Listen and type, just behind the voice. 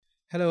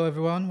Hello,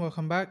 everyone.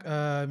 Welcome back.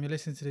 You're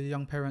listening to the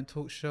Young Parent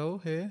Talk Show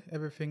here.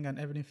 Everything and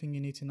everything you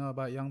need to know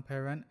about young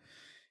parent.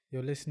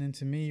 You're listening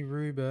to me,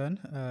 Ruben,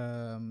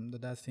 the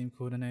Dad's Team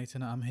Coordinator.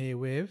 And I'm here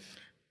with.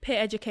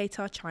 Peer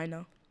educator,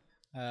 China.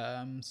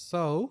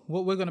 So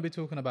what we're going to be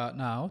talking about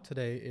now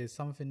today is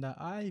something that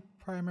I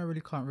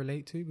primarily can't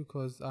relate to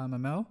because I'm a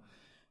male,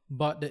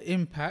 but the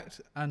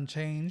impact and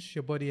change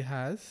your body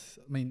has,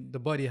 the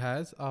body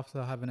has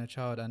after having a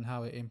child and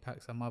how it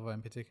impacts a mother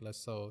in particular.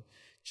 So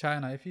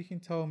China, if you can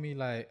tell me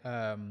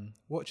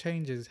what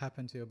changes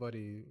happened to your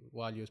body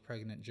while you was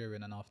pregnant,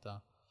 during and after.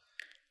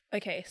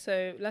 Okay,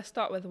 so let's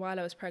start with while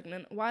I was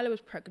pregnant. While I was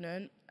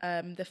pregnant,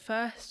 the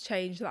first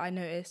change that I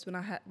noticed when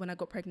I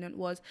got pregnant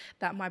was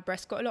that my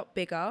breasts got a lot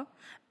bigger.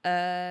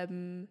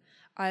 I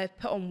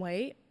put on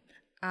weight,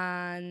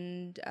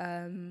 and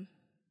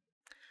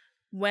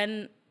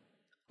when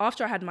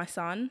after I had my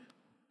son,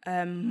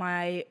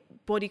 my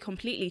body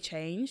completely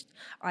changed.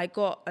 I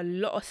got a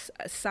lot of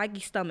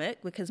saggy stomach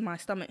because my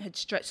stomach had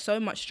stretched so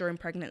much during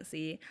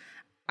pregnancy,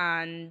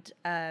 and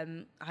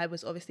I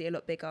was obviously a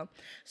lot bigger.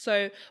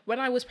 So when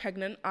I was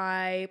pregnant,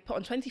 I put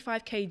on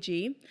 25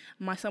 kg.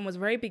 My son was a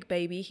very big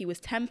baby. He was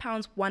 10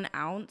 pounds, 1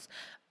 ounce.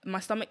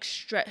 My stomach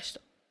stretched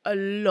a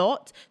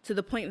lot to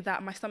the point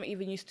that my stomach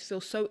even used to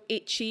feel so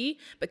itchy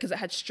because it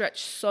had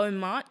stretched so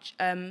much.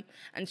 And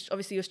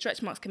obviously your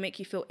stretch marks can make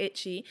you feel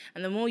itchy.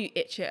 And the more you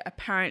itch it,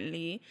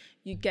 apparently,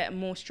 you get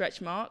more stretch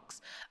marks.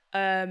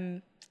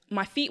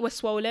 My feet were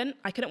swollen.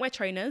 I couldn't wear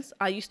trainers.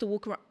 I used to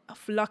walk around.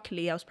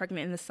 Luckily, I was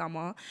pregnant in the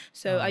summer.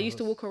 So I used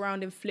to walk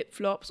around in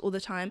flip-flops all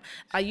the time.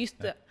 I used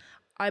to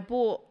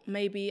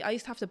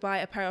have to buy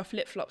a pair of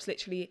flip-flops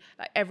literally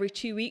like every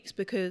 2 weeks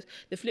because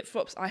the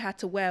flip-flops I had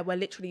to wear were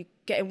literally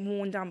getting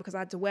worn down because I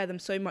had to wear them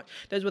so much.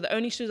 Those were the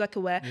only shoes I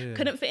could wear. Yeah.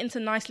 Couldn't fit into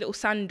nice little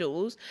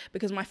sandals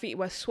because my feet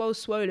were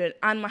swollen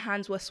and my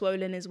hands were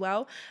swollen as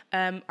well.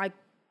 I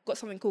got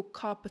something called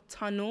carpal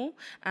tunnel,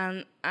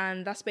 and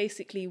that's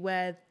basically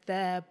where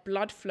their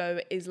blood flow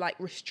is like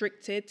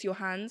restricted to your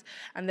hands,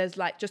 and there's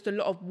like just a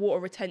lot of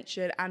water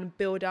retention and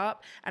build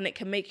up, and it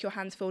can make your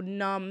hands feel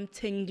numb,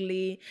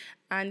 tingly,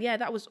 and yeah,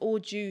 that was all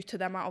due to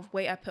the amount of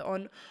weight I put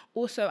on.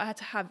 Also, I had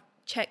to have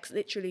checks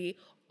literally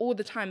all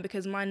the time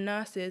because my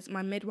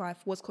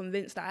midwife was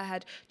convinced that I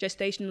had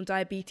gestational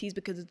diabetes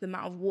because of the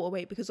amount of water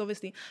weight, because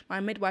obviously my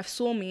midwife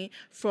saw me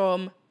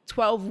from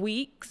 12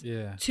 weeks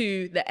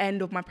to the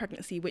end of my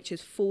pregnancy, which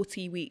is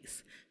 40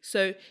 weeks.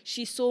 So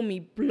she saw me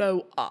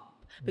blow up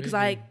because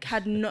really? I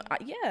had no,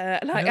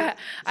 I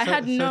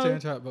had no. Sorry to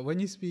interrupt, but when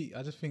you speak,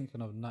 I just think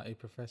of Nutty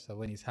Professor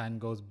when his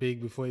hand goes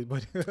big before his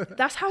body.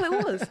 That's how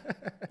it was.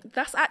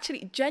 That's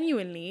actually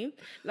genuinely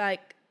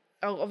like.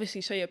 I'll obviously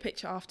show you a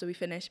picture after we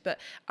finish, but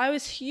I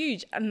was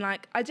huge and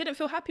like I didn't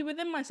feel happy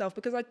within myself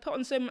because I'd put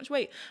on so much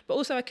weight, but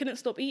also I couldn't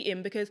stop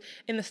eating because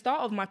in the start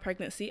of my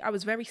pregnancy I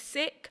was very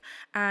sick,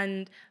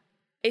 and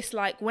it's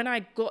like when I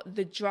got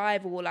the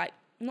drive, or like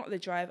not the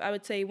drive, I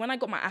would say when I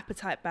got my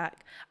appetite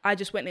back, I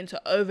just went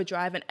into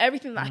overdrive, and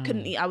everything that I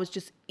couldn't eat I was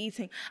just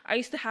eating. I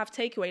used to have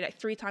takeaway like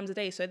 3 times a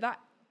day, so that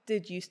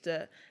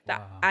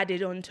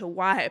added on to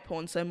why I put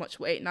on so much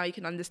weight. Now you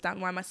can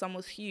understand why my son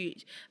was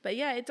huge. But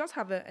yeah, it does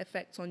have an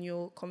effect on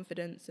your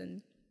confidence,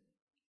 and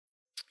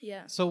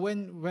yeah. So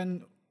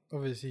when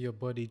obviously your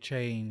body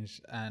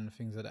changed and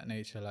things of that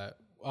nature, like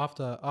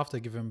after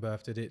giving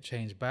birth, did it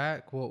change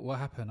back? What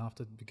happened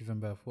after giving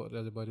birth? What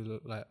did the body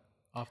look like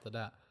after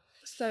that?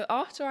 So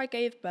after I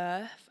gave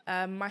birth,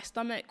 my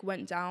stomach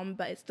went down,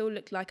 but it still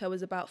looked like I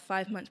was about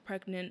 5 months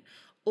pregnant,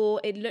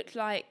 or it looked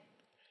like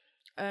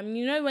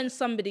when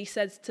somebody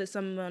says to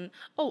someone,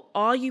 "Oh,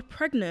 are you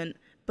pregnant?"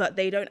 but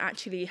they don't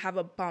actually have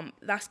a bump.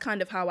 That's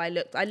kind of how I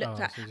looked.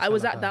 I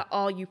was at that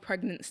 "are you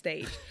pregnant"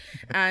 stage,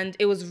 and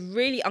it was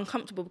really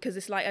uncomfortable because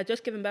it's like I'd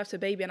just given birth to a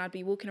baby, and I'd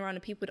be walking around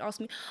and people would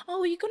ask me,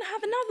 "Oh, are you gonna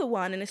have another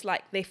one?" And it's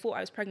like they thought I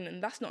was pregnant,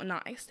 and that's not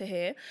nice to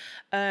hear.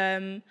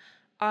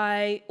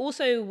 I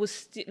also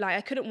was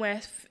I couldn't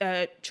wear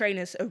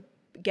trainers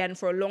again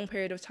for a long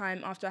period of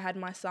time after I had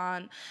my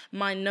son.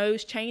 My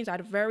nose changed.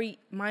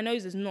 My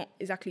nose is not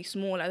exactly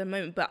small at the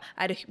moment, but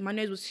my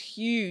nose was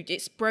huge.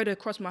 It spread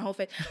across my whole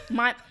face.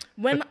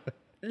 When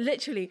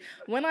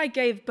I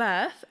gave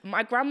birth,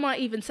 my grandma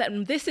even said,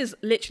 and this is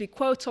literally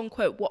quote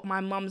unquote what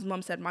my mum's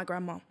mum said, my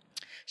grandma.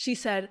 She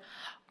said,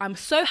 "I'm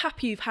so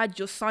happy you've had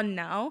your son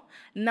now.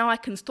 Now I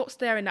can stop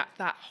staring at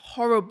that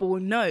horrible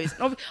nose."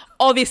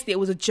 Obviously, it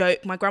was a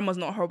joke. My grandma's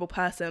not a horrible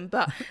person,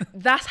 but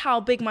that's how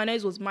big my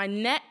nose was. My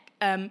neck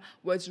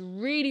was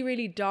really,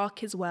 really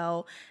dark as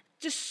well.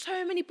 Just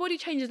so many body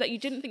changes that you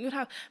didn't think you'd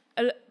have.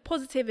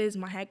 Positive is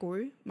my hair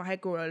grew. My hair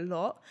grew a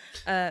lot,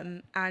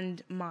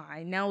 and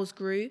my nails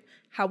grew.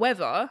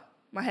 However,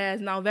 my hair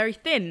is now very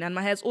thin, and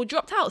my hair's all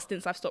dropped out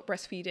since I've stopped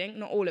breastfeeding.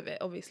 Not all of it,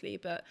 obviously,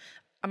 but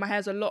and my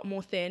hair's a lot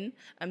more thin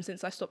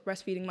since I stopped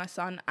breastfeeding my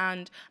son,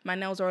 and my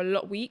nails are a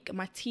lot weak.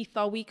 My teeth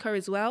are weaker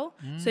as well.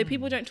 So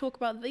people don't talk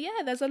about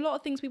there's a lot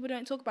of things people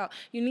don't talk about.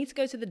 You need to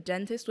go to the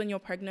dentist when you're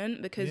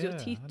pregnant because your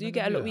teeth do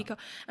get a lot weaker.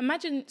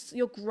 Imagine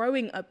you're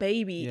growing a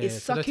baby,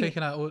 is so sucking. they're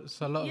taking out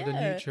a lot of the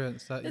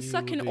nutrients that it's you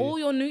sucking will be. all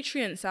your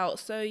nutrients out.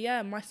 So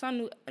yeah, my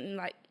son,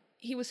 like,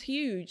 he was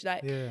huge,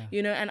 like,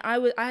 you know, and I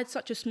had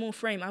such a small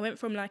frame. I went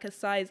from like a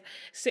size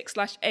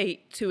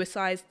 6/8 to a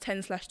size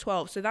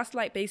 10/12. So that's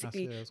like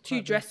basically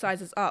two dress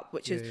sizes up,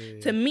 which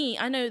is to me,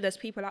 I know there's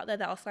people out there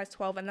that are size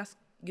 12, and that's,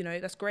 you know,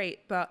 that's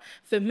great. But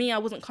for me, I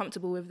wasn't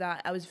comfortable with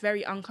that. I was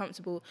very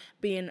uncomfortable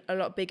being a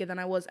lot bigger than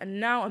I was. And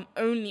now I'm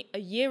only a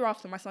year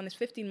after my son is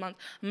 15 months.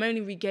 I'm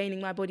only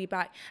regaining my body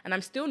back, and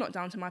I'm still not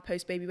down to my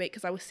post-baby weight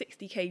because I was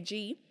 60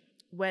 kg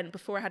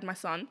before I had my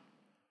son.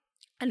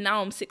 And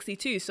now I'm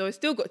 62, so I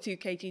still got 2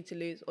 kg to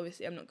lose.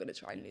 Obviously, I'm not going to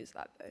try and lose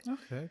that, though.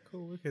 Okay,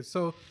 cool, wicked.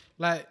 So,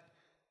 like,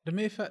 the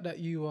mere fact that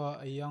you are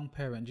a young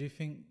parent, do you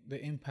think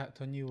the impact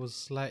on you was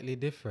slightly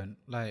different?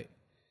 Like,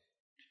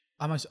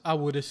 I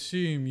would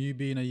assume you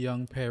being a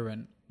young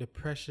parent, the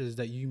pressures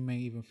that you may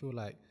even feel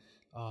like,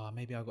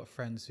 maybe I've got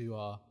friends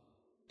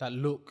that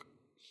look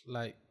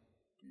like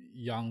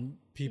young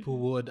people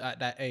would at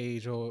that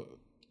age, or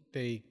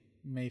they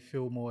may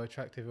feel more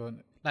attractive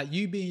on. Like,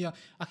 you being young,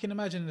 I can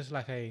imagine it's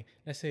like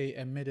let's say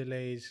a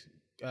middle-aged,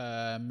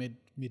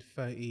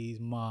 mid-30s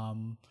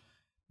mom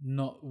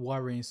not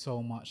worrying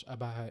so much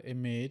about her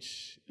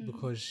image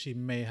because she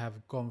may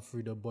have gone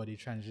through the body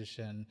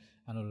transition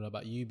and all of that.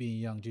 But you being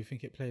young, do you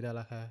think it played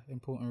like an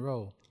important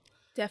role?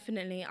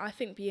 Definitely. I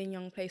think being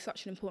young plays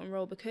such an important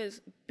role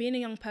because being a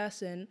young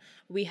person,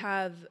 we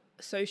have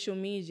social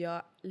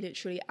media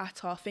literally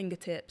at our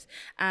fingertips,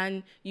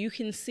 and you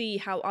can see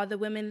how other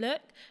women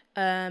look.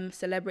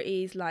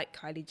 Celebrities like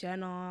Kylie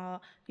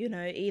Jenner, you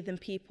know, even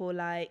people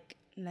like,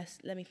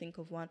 let me think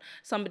of one.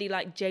 Somebody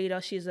like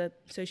Jada, she's a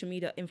social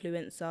media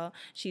influencer.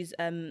 She's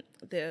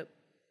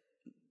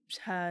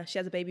she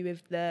has a baby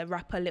with the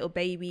rapper Lil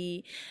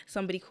Baby.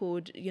 Somebody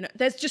called, you know,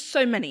 there's just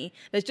so many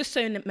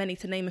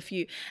to name a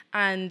few.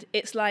 And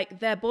it's like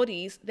their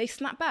bodies, they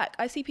snap back.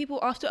 I see people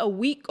after a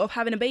week of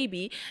having a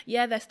baby,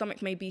 their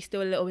stomach may be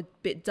still a little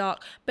bit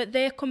dark, but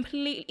they're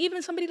completely,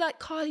 even somebody like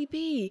Cardi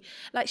B,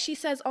 like she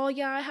says, oh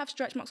yeah, I have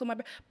stretch marks on my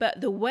back.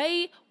 But the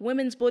way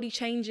women's body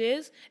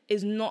changes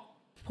is not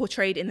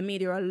portrayed in the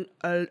media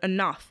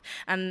enough.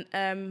 And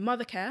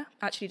Mothercare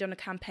actually done a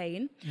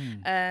campaign,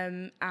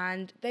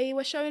 and they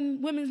were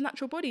showing women's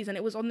natural bodies, and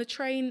it was on the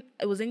train,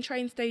 it was in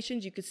train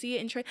stations, you could see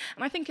it in train,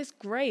 and I think it's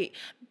great.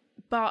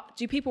 But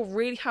do people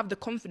really have the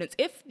confidence?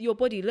 If your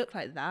body looked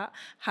like that,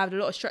 had a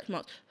lot of stretch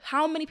marks,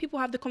 how many people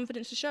have the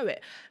confidence to show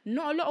it?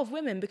 Not a lot of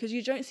women, because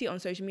you don't see it on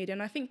social media.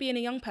 And I think being a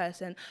young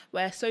person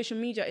where social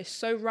media is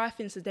so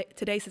rife in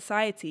today's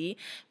society,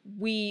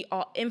 we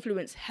are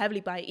influenced heavily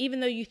by it.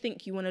 Even though you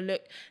think you want to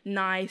look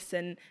nice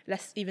and,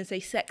 let's even say,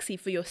 sexy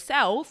for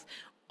yourself,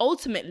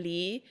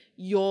 ultimately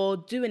you're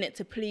doing it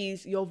to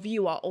please your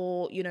viewer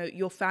or, you know,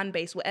 your fan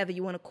base, whatever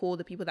you want to call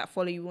the people that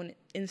follow you on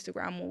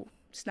Instagram or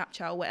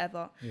Snapchat or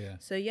whatever.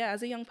 So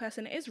as a young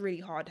person, it is really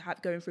hard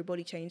going through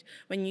body change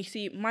when you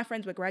see my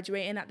friends were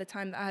graduating at the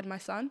time that I had my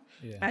son,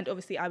 and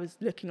obviously I was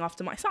looking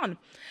after my son,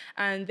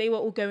 and they were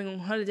all going on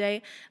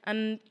holiday,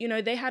 and you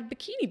know, they had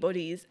bikini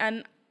bodies,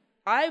 and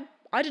I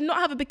did not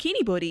have a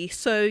bikini body.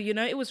 So, you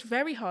know, it was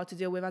very hard to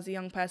deal with as a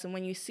young person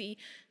when you see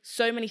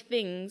so many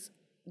things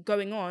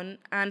going on.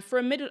 And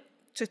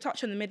to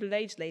touch on the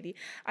middle-aged lady,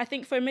 I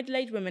think for a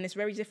middle-aged woman, it's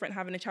very different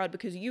having a child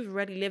because you've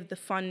already lived the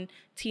fun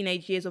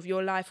teenage years of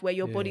your life where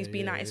your body's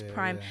been at its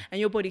prime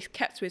and your body's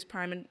kept to its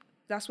prime. And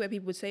that's where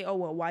people would say, oh,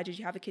 well, why did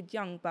you have a kid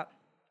young? But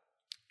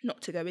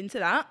not to go into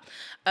that.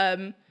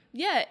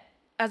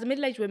 As a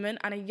middle-aged woman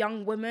and a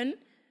young woman,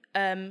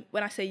 when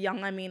I say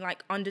young, I mean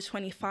like under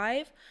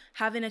 25,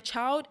 having a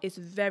child is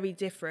very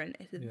different.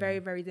 It's very,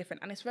 very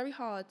different. And it's very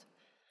hard.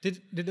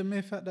 Did the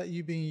mere fact that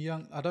you being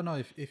young, I don't know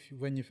if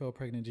when you fell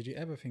pregnant, did you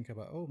ever think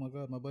about, oh my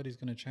God, my body's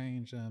going to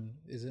change?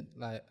 Isn't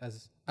like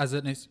as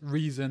a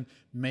reason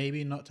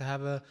maybe not to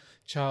have a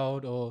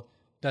child, or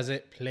does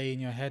it play in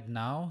your head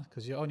now?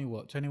 Because you're only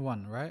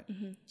 21, right?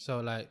 So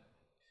like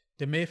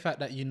the mere fact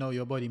that you know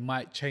your body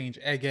might change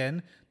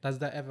again, does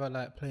that ever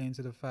like play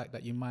into the fact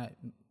that you might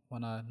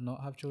want to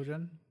not have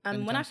children?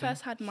 When I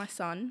first had my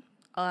son,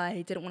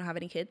 I didn't want to have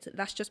any kids.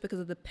 That's just because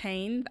of the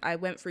pain I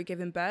went through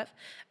giving birth.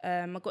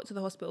 I got to the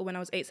hospital when I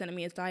was 8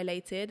 centimeters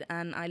dilated,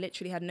 and I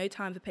literally had no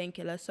time for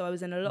painkillers. So I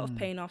was in a lot of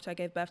pain after I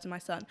gave birth to my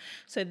son.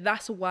 So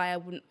that's why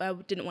I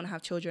didn't want to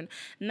have children.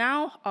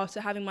 Now,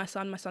 after having my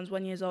son's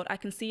 1 year old, I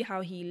can see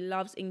how he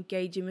loves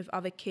engaging with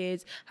other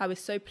kids, how he's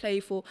so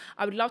playful.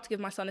 I would love to give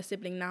my son a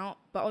sibling now,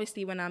 but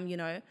obviously when I'm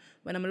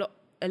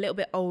a little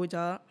bit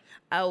older,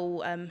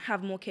 I'll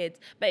have more kids.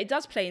 But it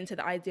does play into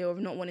the idea of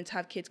not wanting to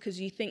have kids, because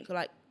you think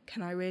like,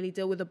 can I really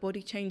deal with a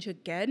body change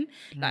again?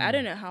 Like, I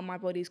don't know how my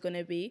body's going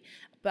to be.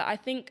 But I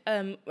think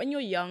when you're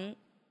young,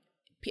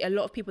 a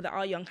lot of people that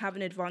are young have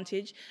an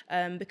advantage,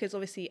 because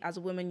obviously as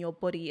a woman, your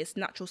body, it's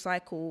natural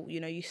cycle. You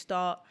know, you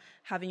start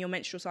having your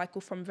menstrual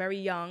cycle from very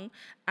young,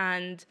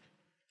 and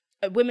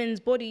women's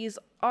bodies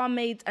are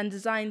made and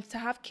designed to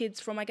have kids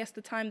from, I guess,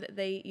 the time that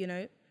they, you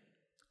know,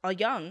 are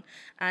young.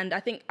 And I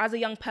think as a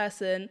young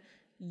person,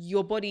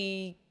 your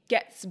body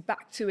gets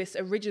back to its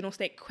original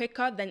state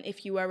quicker than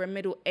if you were a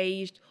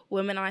middle-aged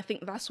woman. And I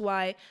think that's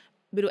why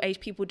middle-aged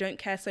people don't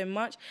care so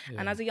much. Yeah.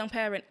 And as a young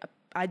parent,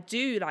 I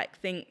do like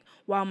think,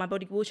 wow, my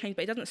body will change,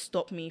 but it doesn't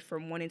stop me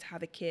from wanting to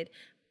have a kid.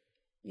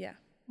 Yeah.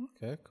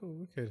 Okay, cool,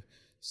 wicked.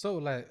 So,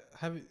 like,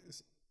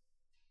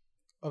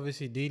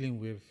 obviously dealing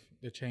with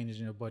the changes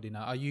in your body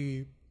now, are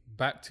you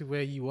back to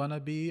where you want to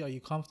be? Are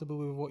you comfortable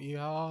with what you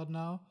are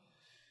now?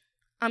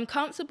 I'm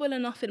comfortable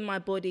enough in my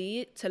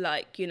body to,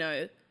 like, you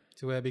know...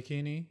 To wear a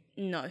bikini?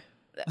 No.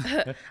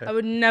 I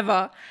would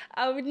never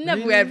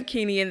really? Wear a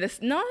bikini in this.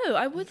 No,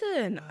 I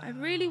wouldn't. I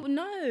really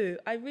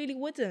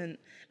wouldn't.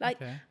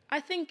 Like, okay. I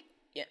think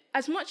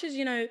as much as,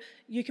 you know,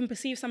 you can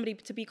perceive somebody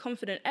to be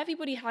confident,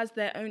 everybody has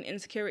their own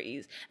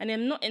insecurities. And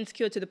I'm not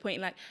insecure to the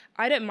point, like,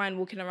 I don't mind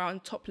walking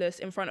around topless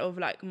in front of,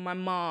 like, my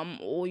mom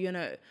or, you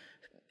know,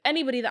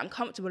 anybody that I'm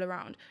comfortable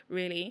around,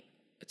 really,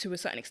 to a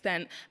certain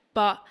extent.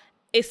 But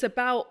it's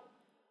about,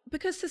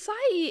 because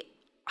society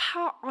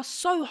are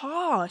so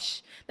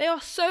harsh. They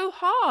are so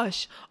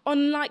harsh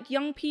on, like,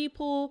 young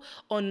people,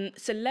 on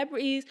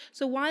celebrities.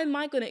 So why am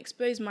I going to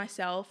expose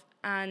myself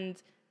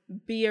and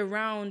be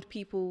around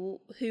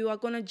people who are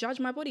going to judge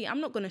my body?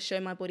 I'm not going to show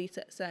my body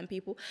to certain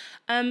people.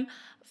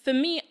 For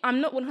me,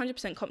 I'm not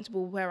 100%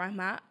 comfortable where I'm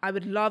at. I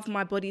would love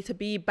my body to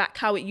be back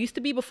how it used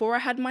to be before I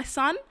had my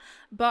son,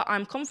 but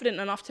I'm confident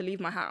enough to leave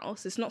my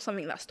house. It's not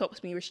something that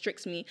stops me,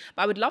 restricts me,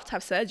 but I would love to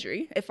have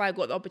surgery. If I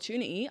got the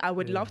opportunity, I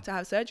would love to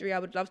have surgery. I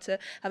would love to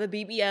have a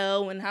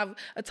BBL and have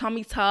a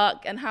tummy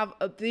tuck and have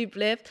a boob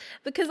lift,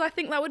 because I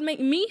think that would make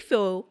me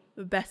feel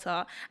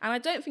better. And I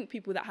don't think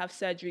people that have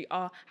surgery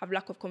have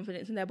lack of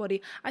confidence in their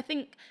body. I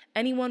think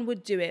anyone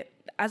would do it.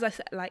 As I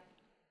said, like,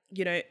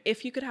 you know,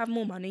 if you could have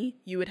more money,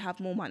 you would have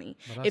more money.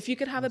 If you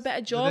could have a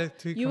better job,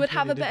 you would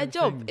have a better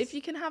job. Things. If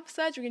you can have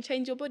surgery and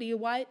change your body,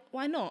 why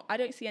not? I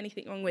don't see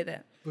anything wrong with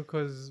it.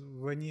 Because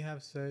when you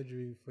have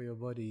surgery for your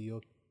body, you're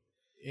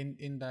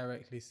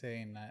indirectly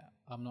saying that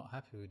I'm not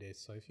happy with this.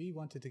 So if you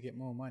wanted to get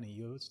more money,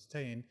 you're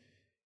saying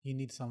you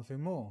need something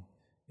more.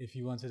 If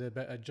you wanted a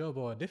better job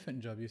or a different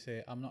job, you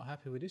say, I'm not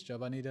happy with this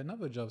job, I need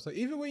another job. So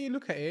even when you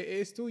look at it,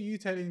 it's still you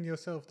telling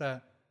yourself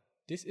that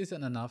this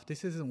isn't enough,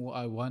 this isn't what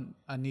I want,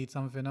 I need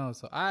something else.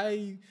 So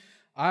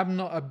I'm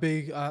not a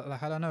big,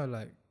 like, I don't know,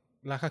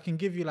 like I can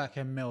give you like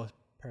a male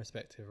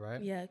perspective,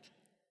 right? Yeah.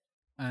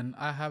 And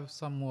I have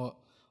somewhat,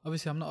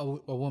 obviously I'm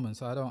not a woman,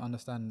 so I don't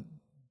understand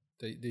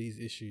these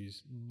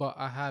issues, but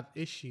I have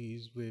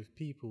issues with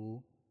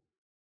people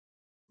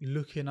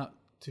looking up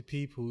to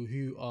people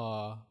who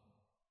are,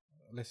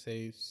 let's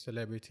say,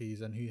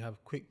 celebrities and who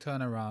have quick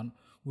turnaround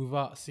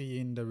without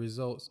seeing the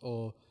results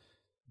or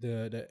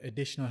the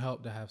additional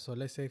help they have. So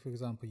let's say, for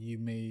example,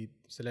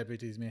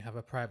 celebrities may have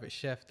a private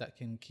chef that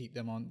can keep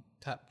them on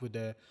tap with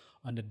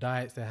on the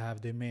diets they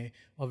have. They may,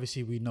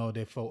 obviously we know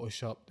they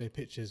Photoshop their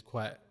pictures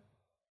quite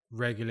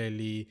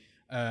regularly,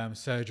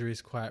 surgery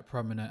is quite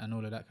prominent and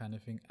all of that kind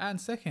of thing. And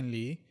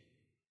secondly,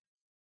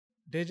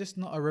 they're just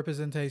not a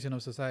representation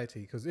of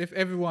society, because if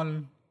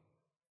everyone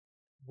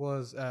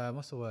was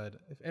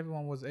if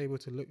everyone was able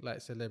to look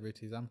like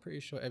celebrities, I'm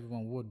pretty sure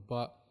everyone would,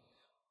 but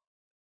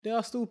there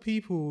are still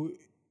people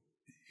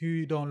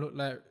who don't look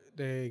like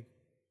they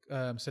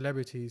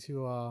celebrities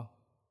who are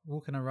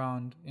walking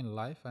around in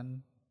life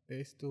and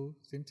they still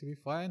seem to be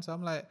fine. So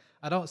I'm like,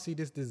 I don't see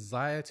this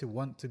desire to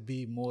want to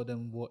be more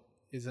than what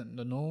isn't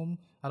the norm.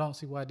 I don't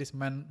see why this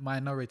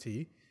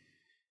minority,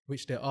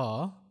 which there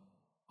are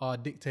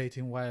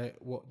dictating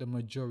what the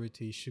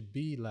majority should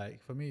be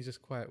like. For me, it's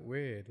just quite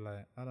weird.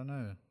 Like, I don't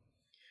know.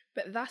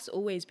 But that's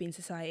always been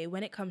society.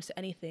 When it comes to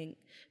anything,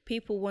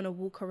 people want to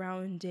walk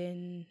around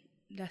in,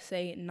 let's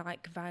say,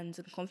 Nike Vans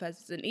and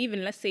Converse, and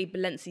even, let's say,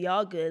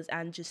 Balenciagas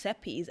and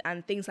Giuseppe's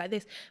and things like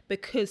this,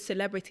 because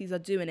celebrities are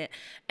doing it.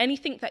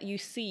 Anything that you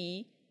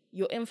see,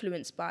 you're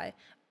influenced by,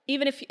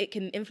 even if it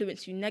can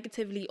influence you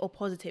negatively or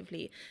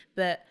positively.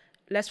 But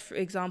let's, for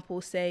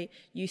example, say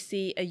you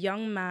see a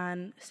young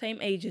man,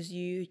 same age as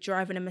you,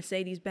 driving a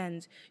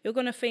Mercedes-Benz. You're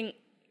going to think,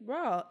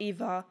 bruh,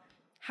 either,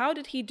 how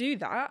did he do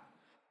that?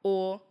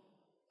 Or,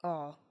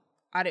 oh,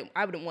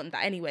 I wouldn't want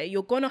that anyway.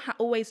 You're going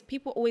to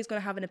people are always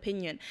going to have an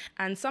opinion.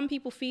 And some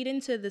people feed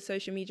into the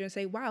social media and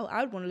say, wow,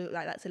 I would want to look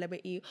like that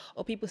celebrity.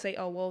 Or people say,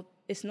 oh, well,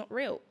 it's not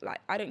real.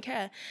 Like, I don't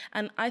care.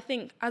 And I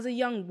think as a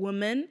young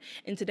woman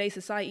in today's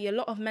society, a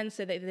lot of men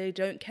say that they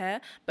don't care.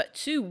 But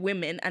to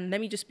women, and let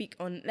me just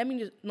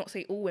not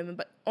say all women,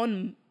 but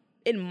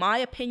in my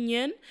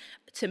opinion,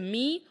 to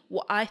me,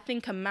 what I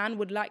think a man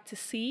would like to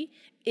see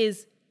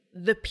is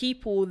the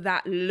people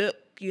that look,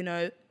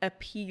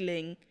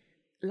 appealing,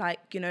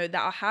 like,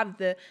 that have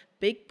the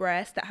big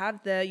breasts, that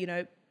have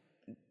the,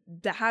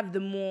 that have the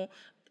more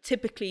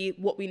typically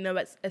what we know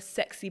as a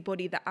sexy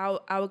body, the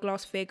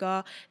hourglass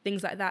figure,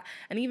 things like that.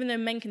 And even though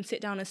men can sit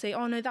down and say,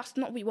 oh no, that's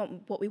not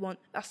what we want,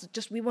 that's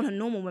just, we want a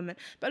normal woman.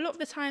 But a lot of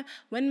the time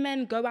when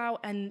men go out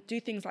and do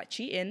things like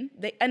cheating,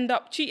 they end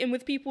up cheating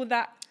with people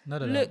that No,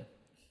 they look.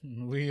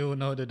 don't. We all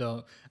know they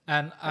don't.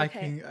 And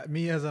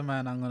me as a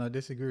man, I'm going to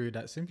disagree with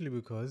that simply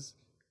because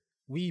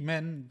we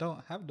men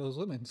don't have those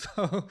women.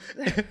 So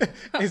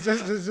it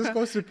just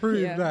goes to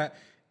prove that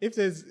if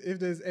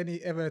there's any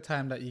ever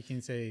time that you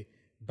can say,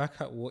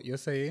 back up what you're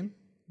saying,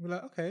 we're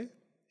like, okay,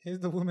 here's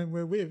the woman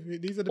we're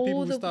with. These are the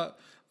people who start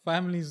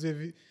families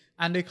with,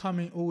 and they come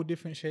in all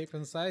different shapes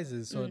and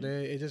sizes. So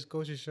it just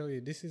goes to show you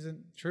this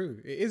isn't true.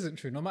 It isn't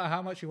true. No matter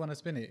how much you want to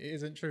spin it, it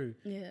isn't true.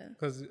 Yeah.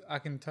 Because I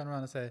can turn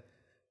around and say,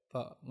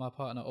 but my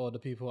partner or the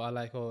people I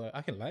like, or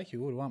I can like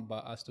you all want,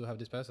 but I still have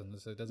this person,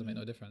 so it doesn't make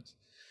no difference.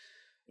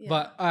 Yeah.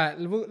 But all right,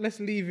 let's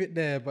leave it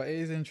there. But it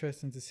is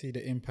interesting to see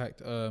the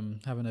impact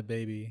having a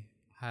baby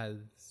has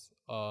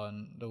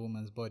on the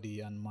woman's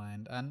body and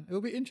mind, and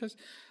it'll be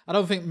interesting. I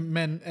don't think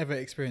men ever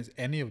experience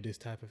any of this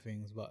type of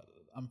things, but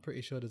I'm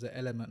pretty sure there's an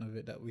element of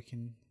it that we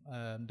can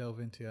delve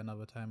into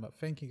another time. But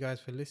thank you guys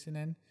for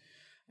listening,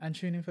 and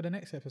tune in for the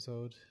next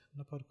episode on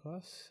the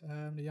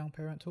podcast, the Young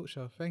Parent Talk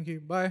Show. Thank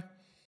you. Bye.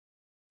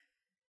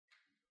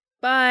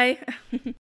 Bye.